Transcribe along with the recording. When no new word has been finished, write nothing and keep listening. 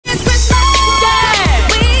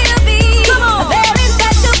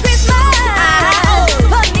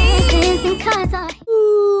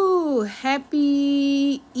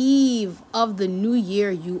of the new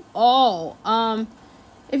year, you all.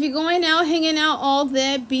 If you're going out, hanging out, all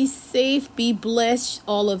that, be safe, be blessed,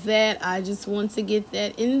 all of that. I just want to get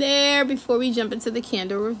that in there before we jump into the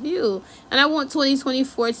candle review. And I want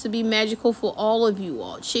 2024 to be magical for all of you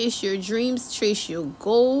all. Chase your dreams, chase your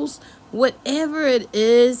goals, whatever it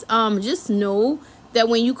is. Just know that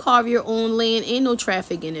when you carve your own lane, ain't no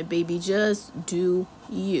traffic in it, baby. Just do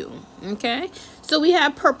you. Okay? So we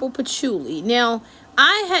have purple patchouli. Now,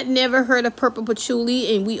 I had never heard of purple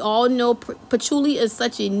patchouli, and we all know patchouli is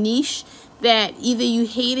such a niche that either you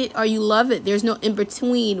hate it or you love it. There's no in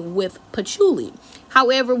between with patchouli.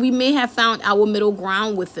 However, we may have found our middle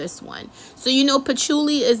ground with this one. So, you know,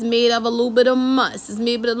 patchouli is made of a little bit of musk. It's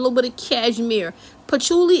made with a little bit of cashmere.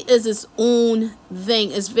 Patchouli is its own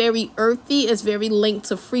thing. It's very earthy. It's very linked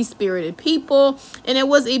to free-spirited people. And it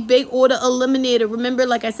was a big order eliminator. Remember,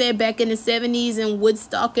 like I said, back in the 70s and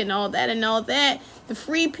Woodstock and all that. The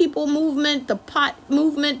free people movement, the pot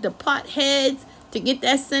movement, the pot heads, to get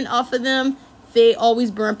that scent off of them, they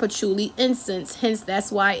always burn patchouli incense. Hence, that's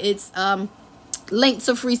why it's linked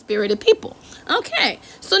to free-spirited people. Okay,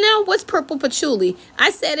 so now what's purple patchouli?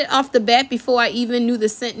 I said it off the bat before I even knew the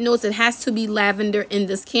scent notes. It has to be lavender in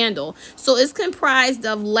this candle. So it's comprised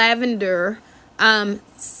of lavender,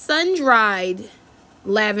 sun-dried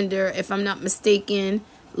lavender, if I'm not mistaken,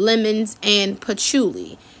 lemons, and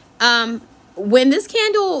patchouli. When this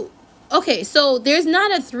candle, okay, so there's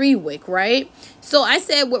not a 3-wick, right? So I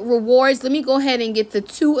said with rewards, let me go ahead and get the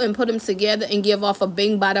 2 and put them together and give off a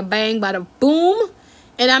bing, bada bang, bada boom.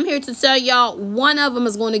 And I'm here to tell y'all, one of them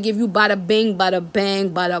is going to give you bada bing, bada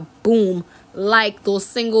bang, bada boom, like those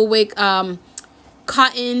single wick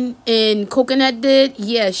cotton and coconut did.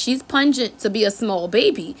 Yeah, she's pungent to be a small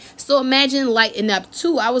baby. So imagine lighting up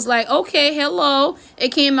 2. I was like, okay, hello. It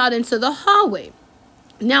came out into the hallway.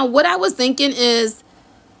 Now, what I was thinking is,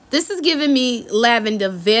 this is giving me lavender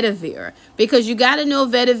vetiver, because you got to know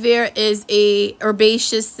vetiver is a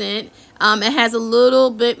herbaceous scent. It has a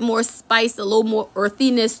little bit more spice, a little more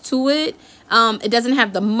earthiness to it. It doesn't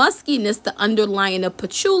have the muskiness, the underlying of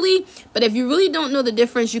patchouli. But if you really don't know the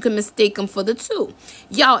difference, you can mistake them for the 2.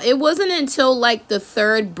 Y'all, it wasn't until like the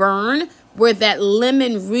 3rd burn where that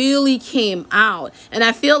lemon really came out. And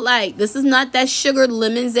I feel like this is not that sugared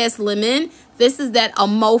lemon zest lemon. This is that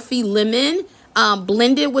Amalfi lemon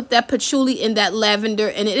blended with that patchouli and that lavender.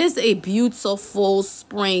 And it is a beautiful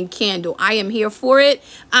spring candle. I am here for it.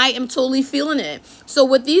 I am totally feeling it. So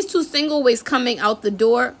with these 2 single wicks coming out the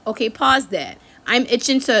door, okay, pause that. I'm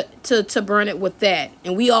itching to burn it with that.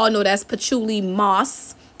 And we all know that's patchouli,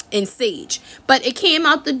 moss, and sage. But it came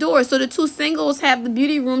out the door. So the 2 singles have the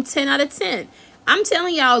beauty room 10 out of 10. I'm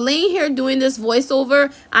telling y'all, laying here doing this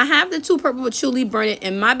voiceover, I have the 2 purple patchouli burning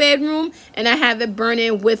in my bedroom, and I have it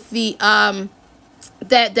burning with the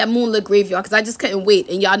that moonlit graveyard, because I just couldn't wait.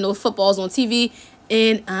 And y'all know football's on TV,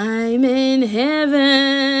 and I'm in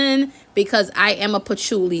heaven because I am a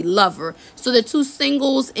patchouli lover. So the 2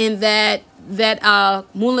 singles in that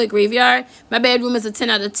moonlit graveyard, my bedroom is a 10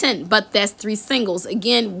 out of 10, but that's 3 singles.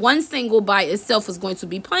 Again, 1 single by itself is going to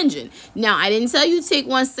be pungent. Now, I didn't tell you take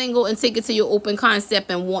 1 single and take it to your open concept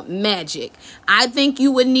and want magic. I think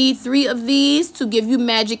you would need 3 of these to give you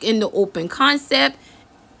magic in the open concept,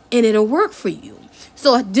 and it'll work for you.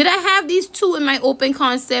 So did I have these 2 in my open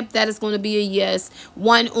concept? That is going to be a yes.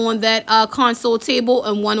 1 on that console table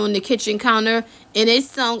and 1 on the kitchen counter. And it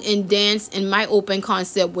sung and danced in my open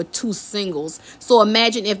concept with 2 singles. So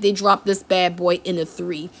imagine if they dropped this bad boy in a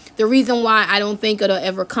 3. The reason why I don't think it'll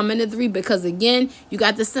ever come in a 3, because again, you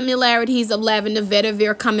got the similarities of lavender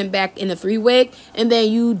vetiver coming back in a 3-wick. And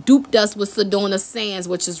then you duped us with Sedona Sands,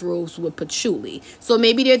 which is rose with patchouli. So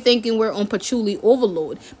maybe they're thinking we're on patchouli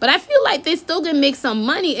overload. But I feel like they still can make some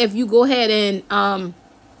money if you go ahead and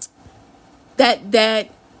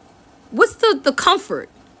what's the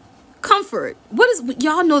comfort, what is,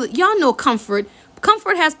 y'all know comfort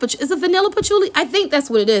has is a vanilla patchouli. I think that's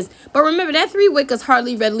what it is. But remember, that 3-wick is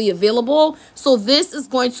hardly readily available, so this is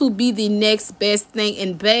going to be the next best thing.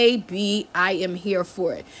 And baby, I am here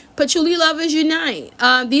for it. Patchouli lovers unite.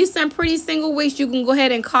 These some pretty single wicks. You can go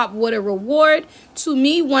ahead and cop with a reward. To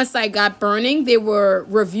me, once I got burning, they were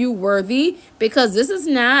review worthy, because this is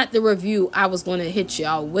not the review I was going to hit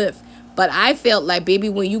y'all with. But I felt like, baby,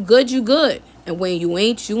 when you good, you good. And when you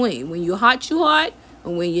ain't, you ain't. When you hot, you hot.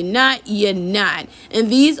 And when you're not, you're not.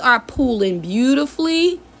 And these are pooling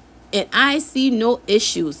beautifully. And I see no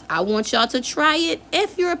issues. I want y'all to try it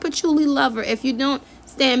if you're a patchouli lover. If you don't,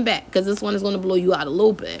 stand back, because this one is going to blow you out a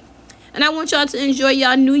little bit. And I want y'all to enjoy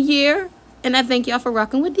y'all new year. And I thank y'all for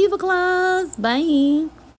rocking with Diva Claus. Bye.